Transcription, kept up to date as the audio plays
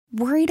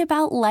Worried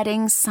about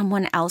letting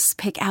someone else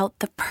pick out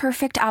the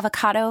perfect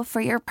avocado for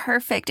your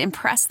perfect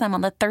impress them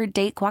on the third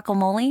date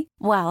guacamole?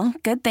 Well,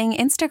 good thing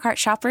Instacart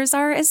shoppers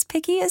are as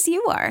picky as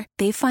you are.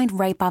 They find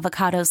ripe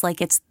avocados like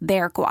it's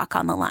their guac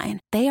on the line.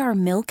 They are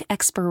milk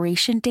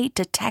expiration date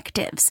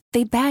detectives.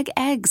 They bag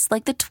eggs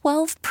like the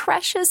 12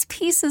 precious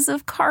pieces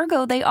of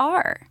cargo they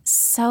are.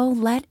 So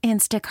let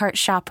Instacart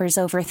shoppers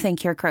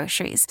overthink your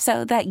groceries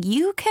so that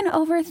you can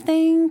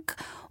overthink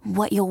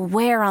what you'll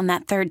wear on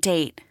that third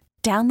date.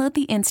 Download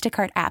the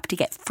Instacart app to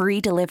get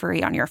free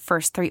delivery on your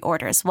first 3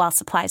 orders while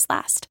supplies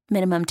last.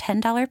 Minimum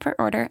 $10 per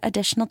order.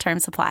 Additional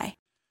terms apply.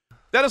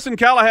 Denison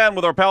Callahan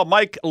with our pal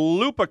Mike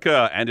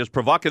Lupica and his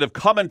provocative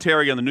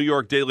commentary on the New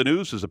York Daily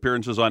News, his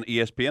appearances on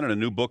ESPN, and a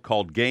new book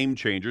called Game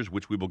Changers,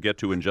 which we will get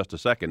to in just a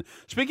second.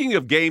 Speaking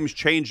of games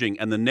changing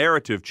and the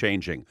narrative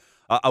changing,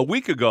 a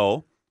week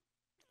ago,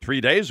 3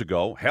 days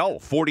ago,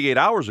 48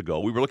 hours ago,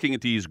 we were looking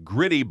at these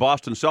gritty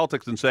Boston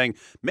Celtics and saying,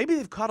 maybe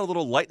they've caught a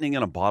little lightning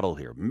in a bottle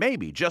here.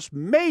 Maybe, just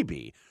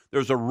maybe,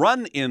 there's a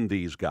run in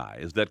these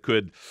guys that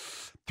could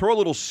throw a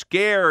little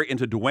scare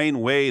into Dwayne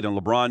Wade and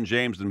LeBron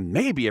James, and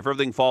maybe if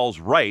everything falls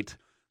right,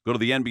 go to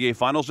the NBA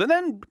Finals, and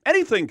then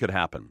anything could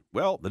happen.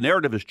 Well, the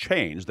narrative has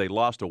changed. They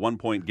lost a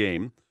 1-point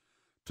game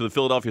to the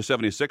Philadelphia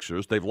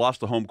 76ers. They've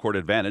lost the home court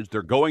advantage.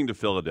 They're going to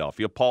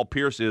Philadelphia. Paul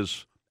Pierce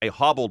is a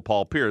hobbled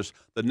Paul Pierce.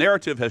 The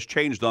narrative has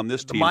changed on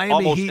this team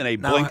almost in a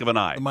blink of an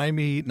eye. The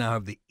Miami Heat now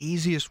have the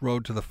easiest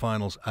road to the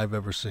finals I've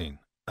ever seen.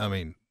 I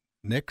mean,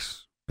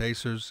 Knicks,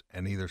 Pacers,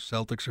 and either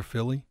Celtics or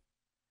Philly.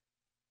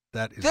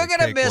 That is They're going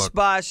to miss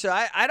Bosh.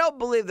 I don't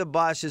believe that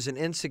Bosh is an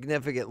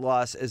insignificant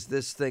loss as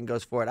this thing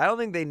goes forward. I don't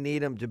think they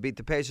need him to beat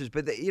the Pacers,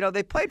 but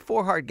they played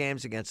 4 hard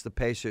games against the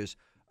Pacers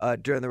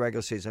during the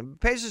regular season.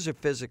 Pacers are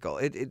physical.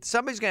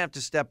 Somebody's going to have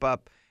to step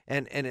up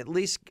and at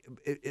least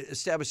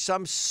establish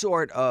some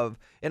sort of,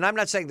 and I'm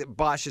not saying that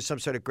Bosh is some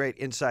sort of great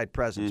inside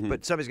presence,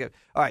 but somebody's going to.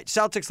 All right,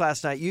 Celtics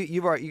last night,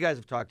 you guys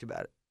have talked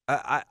about it.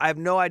 I have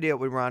no idea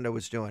what Rondo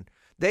was doing.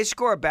 They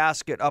score a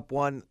basket up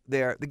one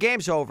there. The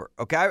game's over,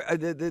 okay?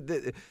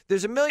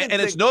 There's a million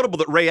And it's notable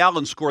that Ray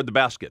Allen scored the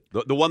basket,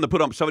 the one that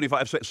put up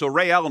 75. So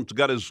Ray Allen's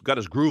got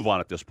his groove on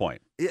at this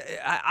point.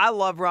 I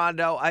love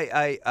Rondo.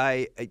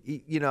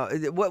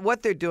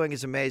 What they're doing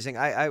is amazing.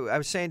 I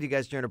was saying to you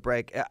guys during a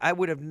break, I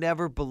would have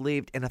never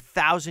believed in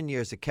 1,000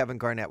 years that Kevin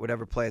Garnett would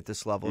ever play at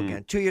this level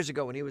again. 2 years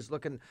ago when he was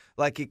looking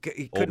like he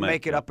couldn't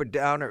make it up or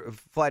down or a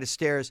flight of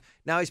stairs,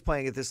 now he's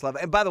playing at this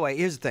level. And by the way,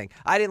 here's the thing.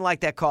 I didn't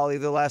like that call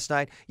either last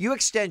night. You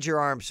extend your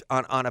arms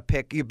on a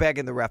pick, you're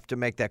begging the ref to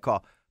make that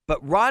call.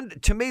 But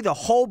to me, the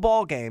whole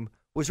ball game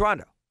was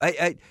Rondo.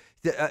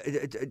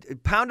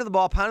 Pounding the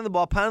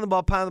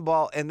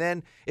ball, and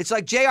then it's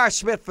like J.R.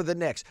 Smith for the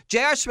Knicks.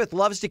 J.R. Smith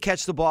loves to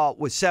catch the ball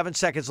with 7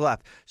 seconds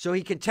left, so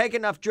he can take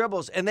enough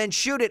dribbles and then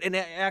shoot it and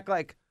act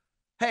like,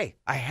 hey,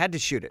 I had to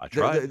shoot it. I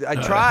tried.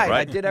 Right.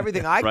 I did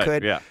everything I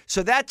could. Yeah.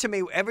 So that, to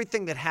me,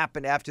 everything that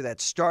happened after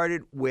that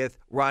started with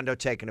Rondo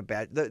taking a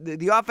bat.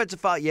 The offensive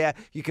foul, yeah,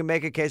 you can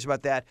make a case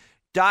about that.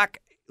 Doc,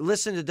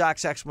 listen to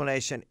Doc's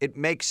explanation. It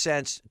makes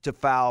sense to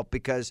foul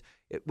because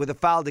with a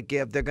foul to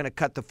give, they're going to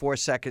cut the 4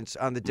 seconds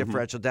on the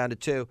differential down to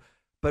 2.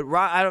 But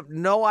I have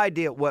no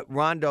idea what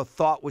Rondo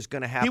thought was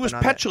going to happen. He was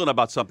petulant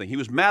about something. He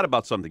was mad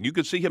about something. You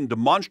could see him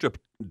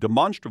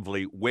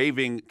demonstratively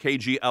waving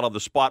KG out of the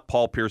spot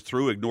Paul Pierce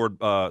through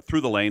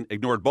the lane,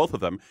 ignored both of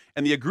them.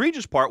 And the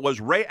egregious part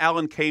was Ray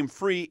Allen came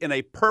free in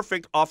a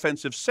perfect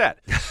offensive set.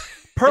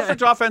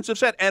 Perfect offensive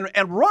set. And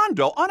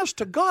Rondo, honest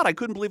to God, I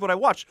couldn't believe what I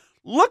watched,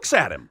 looks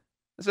at him.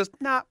 It says,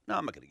 I'm not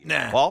going to give you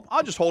the ball.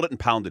 I'll just hold it and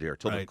pound it here.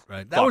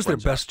 Right. That was their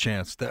best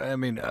chance. I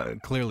mean,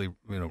 clearly,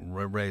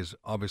 Ray's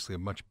obviously a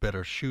much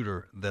better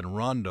shooter than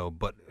Rondo,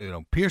 but,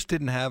 Pierce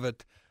didn't have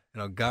it.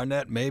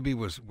 Garnett maybe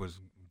was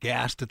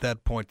gassed at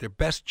that point. Their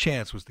best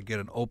chance was to get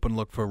an open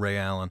look for Ray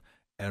Allen,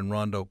 and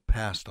Rondo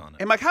passed on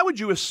it. And, Mike, how would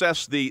you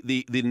assess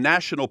the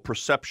national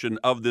perception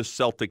of this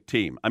Celtic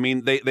team? I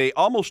mean, they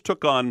almost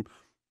took on –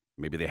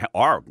 maybe they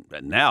are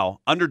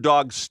now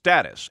underdog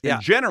status. Yeah.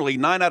 And generally,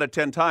 9 out of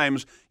 10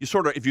 times, you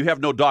sort of, if you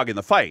have no dog in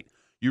the fight,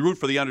 you root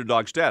for the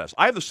underdog status.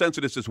 I have the sense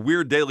that it's this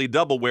weird daily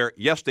double where,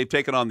 yes, they've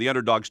taken on the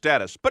underdog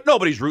status, but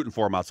nobody's rooting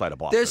for them outside of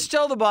Boston. There's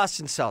still the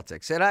Boston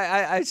Celtics, and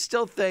I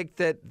still think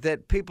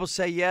that people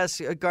say,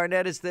 yes,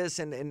 Garnett is this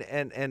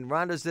and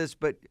Rondo's this,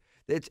 but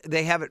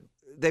they haven't.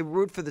 They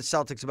root for the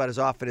Celtics about as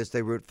often as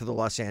they root for the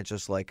Los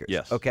Angeles Lakers.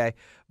 Yes. Okay?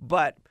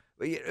 But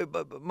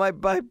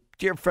my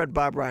dear friend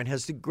Bob Ryan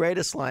has the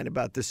greatest line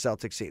about this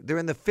Celtics team. They're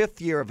in the 5th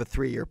year of a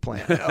 3-year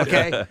plan,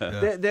 okay?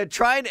 They're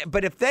trying –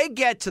 but if they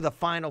get to the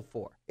Final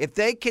Four, if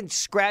they can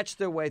scratch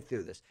their way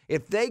through this,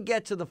 if they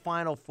get to the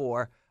Final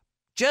Four,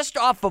 just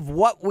off of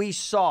what we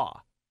saw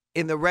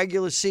in the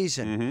regular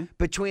season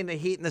between the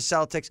Heat and the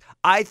Celtics,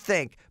 I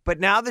think. But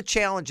now the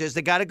challenge is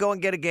they got to go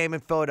and get a game in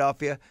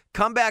Philadelphia,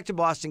 come back to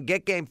Boston,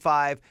 get Game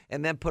 5,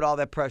 and then put all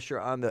that pressure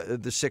on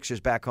the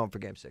Sixers back home for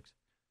Game 6.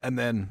 And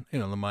then,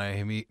 the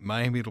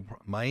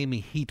Miami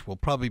Heat will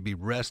probably be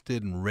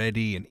rested and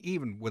ready, and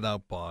even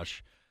without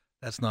Bosh,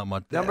 That's not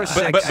much. Number But,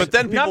 6. but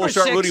then people will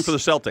start 6 rooting for the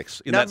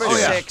Celtics in Number that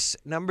series. 6.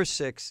 Number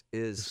 6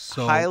 is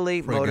So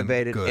highly friggin'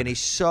 motivated, good. and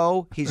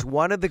he's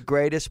one of the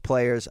greatest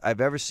players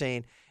I've ever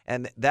seen,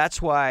 and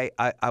that's why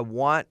I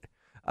want.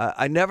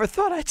 I never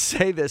thought I'd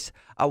say this.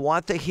 I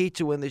want the Heat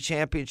to win the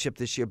championship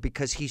this year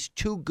because he's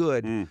too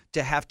good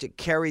to have to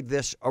carry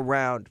this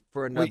around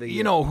for another year.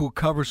 You know who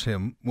covers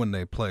him when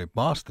they play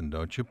Boston,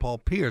 don't you? Paul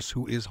Pierce,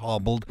 who is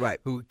hobbled,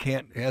 Right. who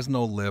has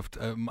no lift.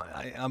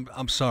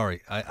 I'm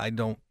sorry. I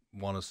don't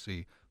want to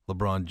see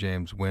LeBron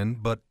James win,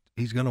 but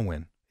he's going to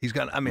win. He's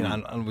got. I mean, I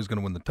don't know if he's going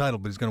to win the title,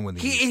 but he's going to win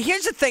the East. And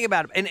here's the thing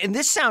about him, and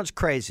this sounds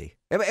crazy.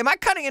 Am I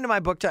cutting into my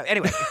book time?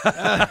 Anyway,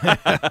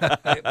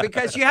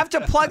 because you have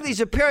to plug these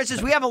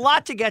appearances. We have a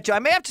lot to get to. I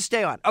may have to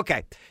stay on.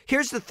 Okay,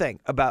 here's the thing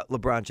about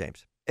LeBron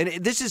James, and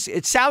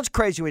it sounds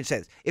crazy when you say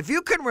this. If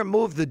you can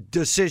remove the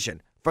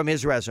decision from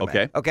his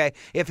resume, okay,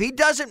 if he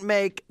doesn't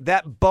make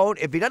that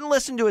if he doesn't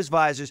listen to his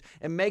advisors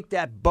and make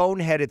that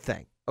boneheaded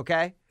thing,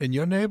 okay. In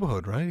your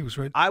neighborhood, right? He was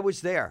right. I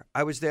was there.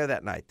 I was there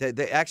that night.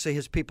 They actually,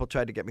 his people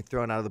tried to get me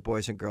thrown out of the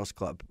Boys and Girls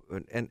Club,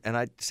 and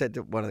I said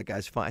to one of the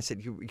guys, "Fine." I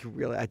said, "You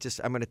really?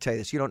 I'm going to tell you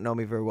this. You don't know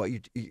me very well.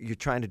 You're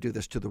trying to do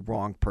this to the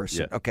wrong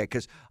person, okay?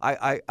 Because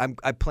I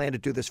plan to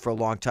do this for a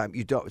long time.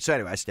 You don't." So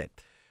anyway, I stayed.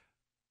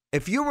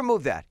 If you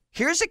remove that,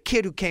 here's a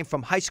kid who came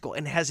from high school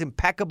and has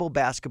impeccable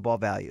basketball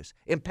values.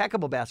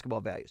 Impeccable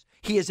basketball values.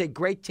 He is a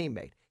great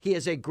teammate. He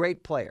is a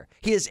great player.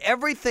 He is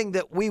everything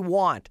that we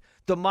want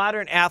the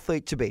modern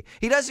athlete to be.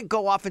 He doesn't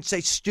go off and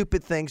say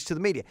stupid things to the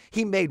media.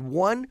 He made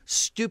one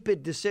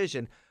stupid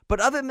decision.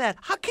 But other than that,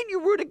 how can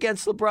you root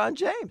against LeBron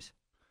James?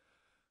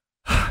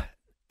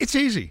 It's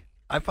easy.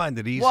 I find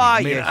it easy. Why?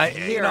 I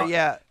mean,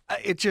 Yeah.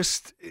 It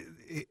just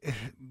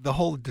the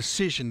whole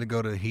decision to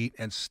go to the Heat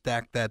and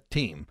stack that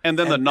team, And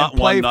then the not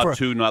play one, not for-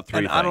 two, not three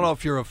And I don't thing. know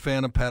if you're a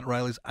fan of Pat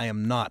Riley's. I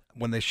am not.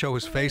 When they show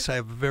his face, I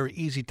have a very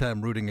easy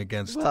time rooting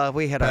against. Well,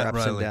 we had Pat our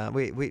ups and Riley. downs.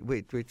 We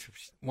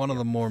One of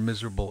the more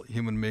miserable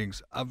human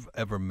beings I've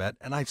ever met,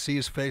 and I see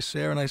his face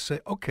there, and I say,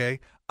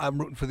 okay, I'm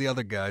rooting for the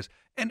other guys.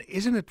 And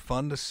isn't it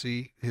fun to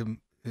see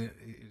him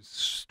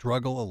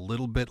struggle a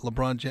little bit?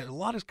 LeBron James, a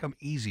lot has come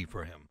easy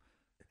for him,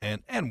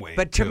 and Wade.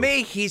 But to too.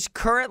 me, he's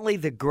currently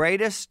the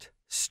greatest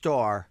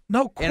star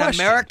no in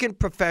question. American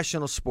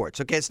professional sports.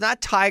 Okay, it's not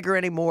Tiger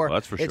anymore. Well,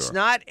 that's for It's sure.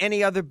 not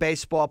any other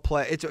baseball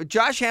player. It's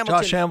Josh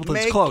Hamilton. Josh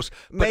Hamilton's may, close.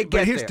 May But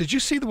get here's, there. did you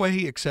see the way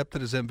he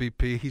accepted his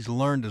MVP? He's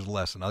learned his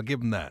lesson. I'll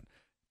give him that.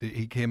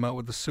 He came out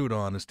with the suit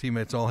on. His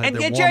teammates all had And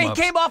their Jerry, he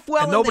warm-ups. came off well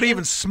And in the- nobody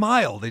even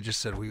smiled. They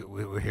just said,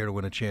 we're here to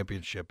win a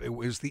championship. It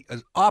was the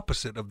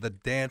opposite of the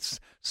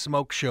dance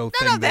smoke show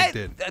thing they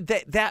did.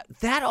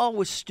 That all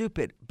was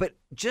stupid. But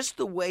just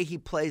the way he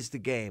plays the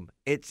game,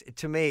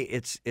 to me,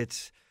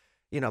 it's.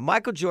 You know,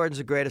 Michael Jordan's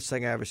the greatest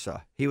thing I ever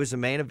saw. He was the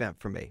main event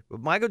for me. But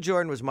Michael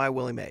Jordan was my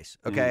Willie Mays.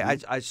 Okay,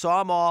 I saw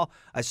them all.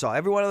 I saw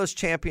every one of those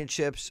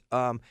championships.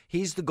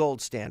 He's the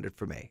gold standard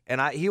for me.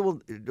 And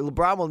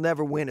LeBron will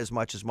never win as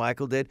much as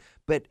Michael did.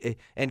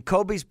 And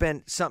Kobe's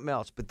been something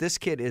else. But this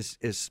kid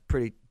is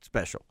pretty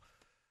special.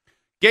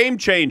 Game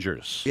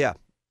Changers. Yeah.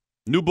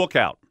 New book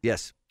out.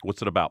 Yes. What's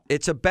it about?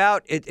 It's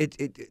about it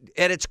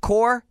at its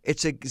core.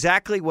 It's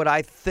exactly what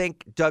I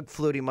think Doug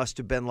Flutie must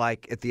have been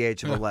like at the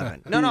age of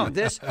 11. No.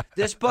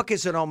 This book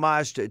is an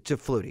homage to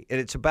Flutie, and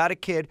it's about a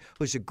kid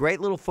who's a great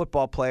little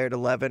football player at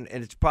 11,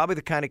 and it's probably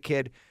the kind of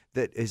kid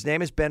that his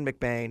name is Ben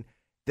McBain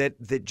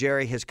that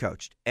Jerry has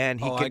coached. And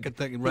I could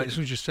think right as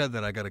soon as you said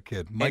that, I got a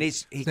kid. Mike,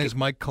 his name's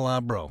Mike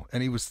Calabro,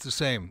 and he was the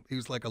same. He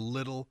was like a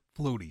little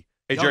Flutie.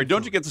 Hey, Jerry,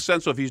 don't you get the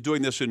sense of if he's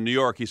doing this in New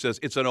York, he says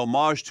it's an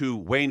homage to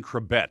Wayne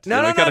Krebet.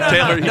 No. He's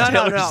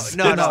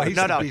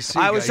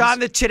I the was BC guy. on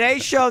the Today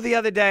Show the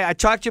other day. I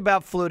talked to you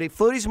about Flutie.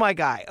 Flutie's my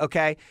guy,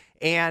 okay?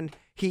 And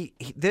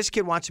this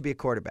kid wants to be a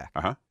quarterback.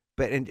 Uh-huh.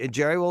 But and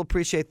Jerry will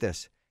appreciate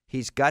this.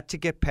 He's got to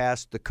get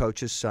past the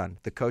coach's son.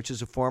 The coach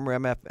is a former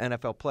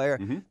NFL player.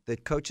 Mm-hmm. The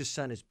coach's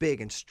son is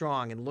big and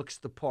strong and looks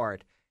the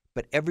part.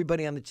 But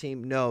everybody on the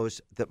team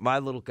knows that my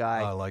little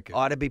guy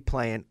ought to be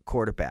playing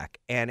quarterback.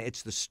 And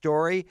it's the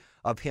story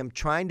of him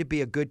trying to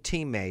be a good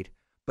teammate,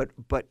 but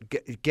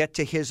get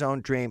to his own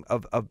dream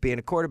of being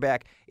a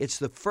quarterback. It's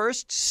the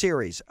first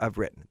series I've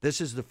written. This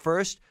is the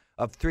first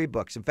of 3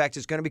 books. In fact,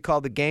 it's going to be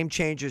called the Game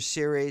Changers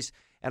series.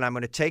 And I'm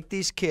going to take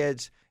these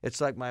kids. It's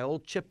like my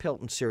old Chip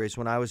Hilton series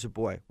when I was a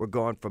boy. We're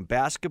going from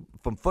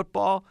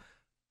football.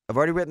 I've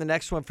already written the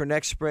next one for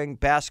next spring,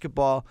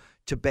 basketball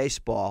to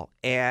baseball.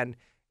 And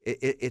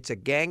it's a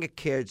gang of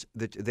kids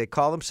that they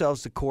call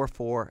themselves the Core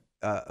Four.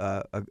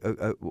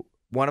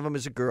 One of them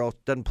is a girl,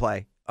 doesn't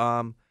play.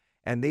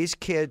 And these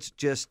kids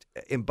just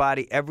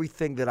embody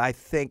everything that I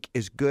think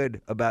is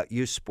good about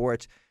youth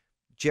sports.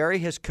 Jerry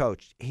has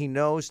coached. He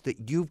knows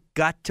that you've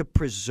got to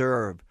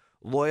preserve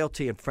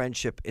loyalty and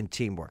friendship and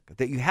teamwork,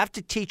 that you have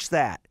to teach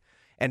that.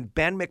 And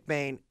Ben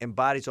McBain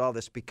embodies all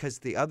this because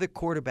the other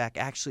quarterback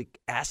actually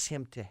asks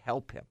him to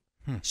help him.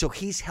 So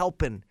he's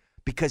helping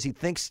because he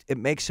thinks it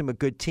makes him a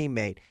good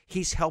teammate,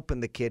 he's helping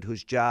the kid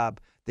whose job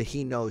that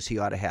he knows he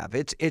ought to have.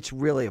 It's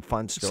really a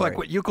fun story. It's like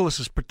what Youkilis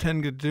is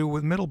pretending to do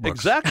with Middlebrooks.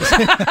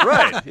 Exactly.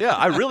 Right. Yeah,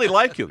 I really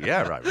like you.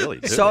 Yeah, I really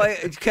do. So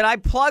can I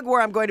plug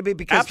where I'm going to be?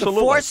 Because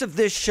Absolutely. the force of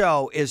this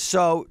show is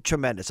so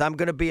tremendous. I'm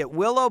going to be at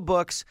Willow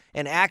Books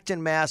in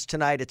Acton, Mass.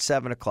 tonight at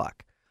 7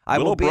 o'clock. I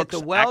will be at the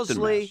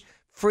Wellesley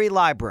Free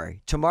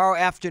Library tomorrow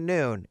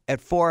afternoon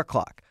at 4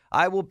 o'clock.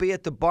 I will be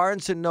at the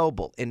Barnes &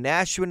 Noble in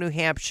Nashua, New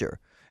Hampshire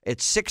at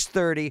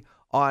 6:30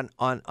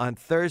 on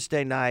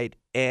Thursday night.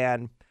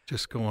 And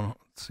just going to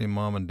see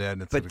Mom and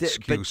Dad. It's an but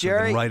excuse.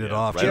 Jerry, we can write it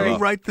off. write it Can you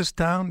off. write this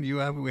down?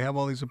 We have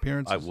all these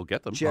appearances. I will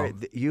get them. Jerry,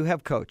 you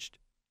have coached.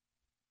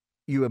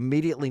 You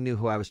immediately knew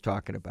who I was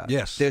talking about.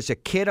 Yes. There's a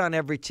kid on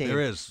every team.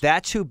 There is.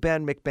 That's who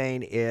Ben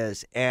McBain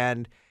is.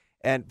 And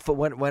for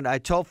when I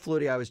told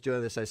Flutie I was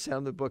doing this, I sent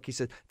him the book. He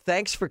said,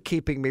 "Thanks for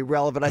keeping me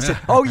relevant." I said,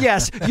 "Oh,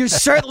 yes, you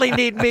certainly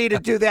need me to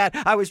do that."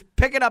 I was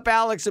picking up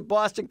Alex at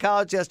Boston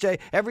College yesterday.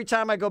 Every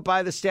time I go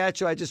by the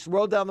statue, I just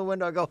roll down the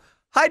window. I go,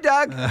 "Hi,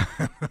 Doug."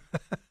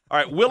 All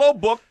right, Willow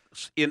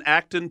Books in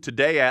Acton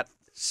today at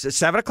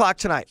 7 o'clock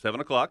tonight. 7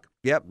 o'clock.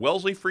 Yep.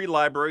 Wellesley Free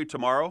Library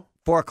tomorrow,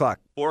 4 o'clock.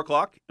 4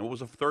 o'clock. And what was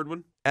the third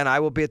one? And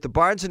I will be at the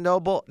Barnes &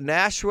 Noble,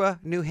 Nashua,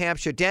 New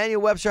Hampshire,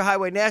 Daniel Webster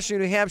Highway, Nashua,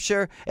 New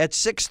Hampshire, at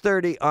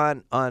 6:30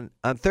 on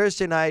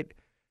Thursday night.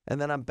 And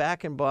then I'm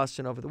back in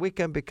Boston over the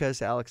weekend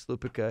because Alex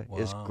Lupica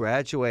is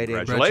graduating.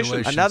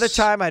 Congratulations. Another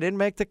time I didn't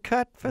make the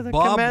cut for the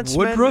Bob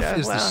commencement. Woodruff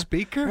is the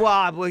speaker?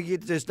 Well,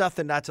 there's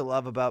nothing not to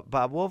love about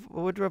Bob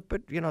Woodruff,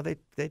 but,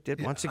 they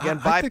did once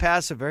again I think-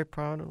 bypass a very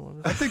prominent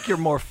one. I think you're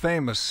more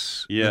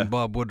famous than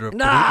Bob Woodruff.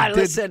 Nah, but he did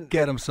listen.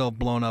 get himself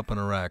blown up in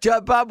Iraq.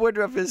 Bob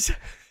Woodruff is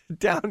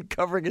down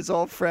covering his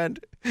old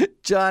friend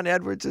John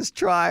Edwards'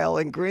 trial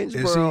in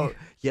Greensboro. Is he?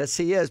 Yes,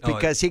 he is,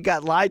 because he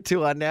got lied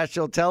to on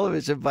national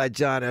television by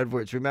John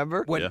Edwards.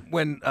 Remember?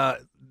 When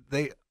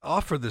they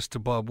offer this to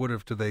Bob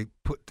Woodruff, do they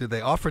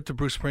offer it to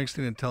Bruce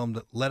Springsteen and tell him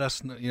to let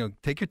us know,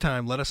 take your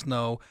time, let us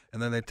know,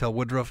 and then they tell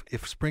Woodruff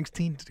if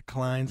Springsteen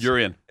declines, You're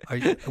in.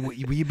 Will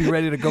you be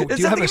ready to go? Do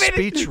It's you have like- a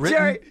speech written?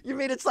 Jerry, you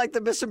mean it's like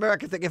the Miss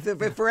America thing? If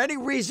for any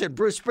reason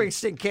Bruce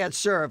Springsteen can't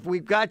serve,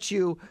 we've got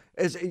you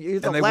as you're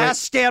the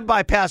last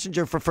standby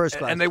passenger for first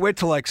class. And they wait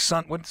till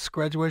what's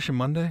graduation,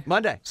 Monday?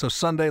 Monday. So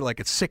Sunday,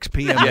 at 6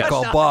 p.m., they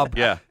call Bob.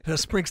 Yeah.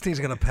 Springsteen's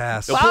going to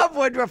pass. Bob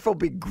Woodruff will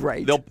be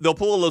great. They'll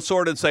pull a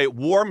sword and say,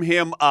 "Warm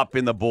him up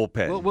in the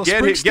bullpen. Will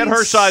Get Springsteen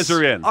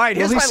Hershiser in." All right, Will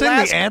here's he my sing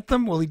last. the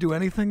anthem? Will he do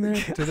anything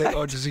there?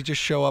 Or does he just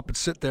show up and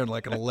sit there in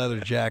a leather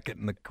jacket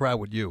in the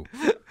crowd with you?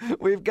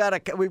 We've got a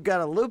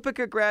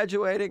Lupica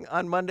graduating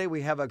on Monday.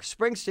 We have a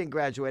Springsteen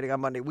graduating on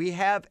Monday. We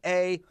have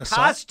a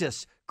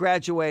Costas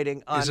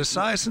graduating on. Is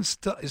Esiason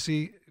still? Is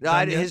he? No,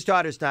 his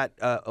daughter's not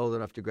old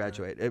enough to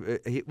graduate.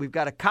 We've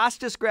got a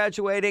Costas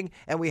graduating,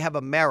 and we have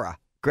a Mara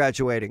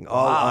graduating.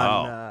 All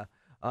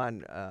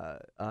on.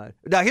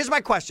 Now, here's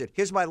my question.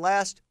 Here's my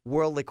last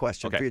worldly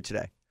question for you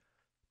today.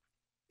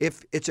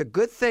 If it's a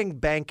good thing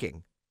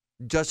banking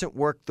doesn't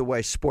work the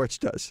way sports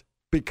does,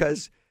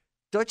 because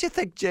don't you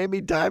think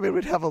Jamie Dimon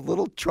would have a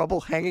little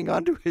trouble hanging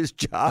on to his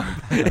job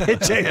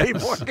at J.P.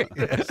 Morgan?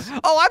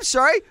 Oh, I'm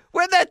sorry.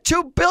 Where'd that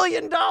 $2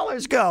 billion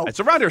go? It's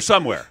around here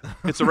somewhere.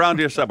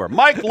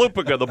 Mike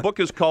Lupica. The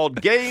book is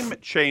called Game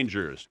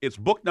Changers. It's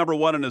book number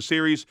 1 in a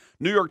series.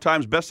 New York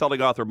Times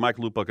bestselling author Mike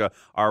Lupica,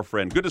 our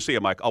friend. Good to see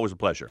you, Mike. Always a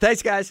pleasure.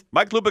 Thanks, guys.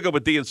 Mike Lupica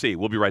with DNC.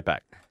 We'll be right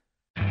back.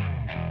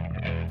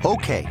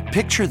 Okay,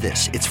 picture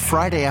this. It's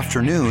Friday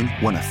afternoon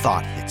when a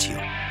thought hits you.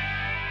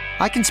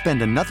 I can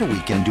spend another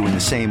weekend doing the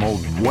same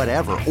old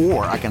whatever,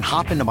 or I can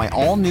hop into my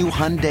all-new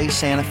Hyundai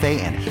Santa Fe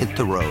and hit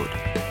the road.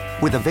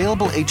 With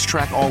available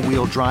H-Track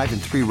all-wheel drive and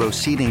 3-row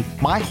seating,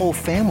 my whole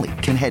family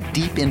can head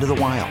deep into the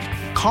wild.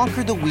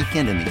 Conquer the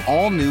weekend in the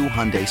all-new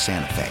Hyundai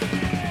Santa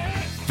Fe.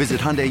 Visit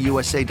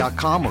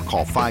HyundaiUSA.com or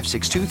call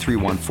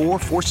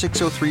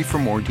 562-314-4603 for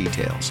more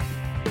details.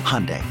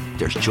 Hyundai,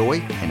 there's joy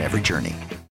in every journey.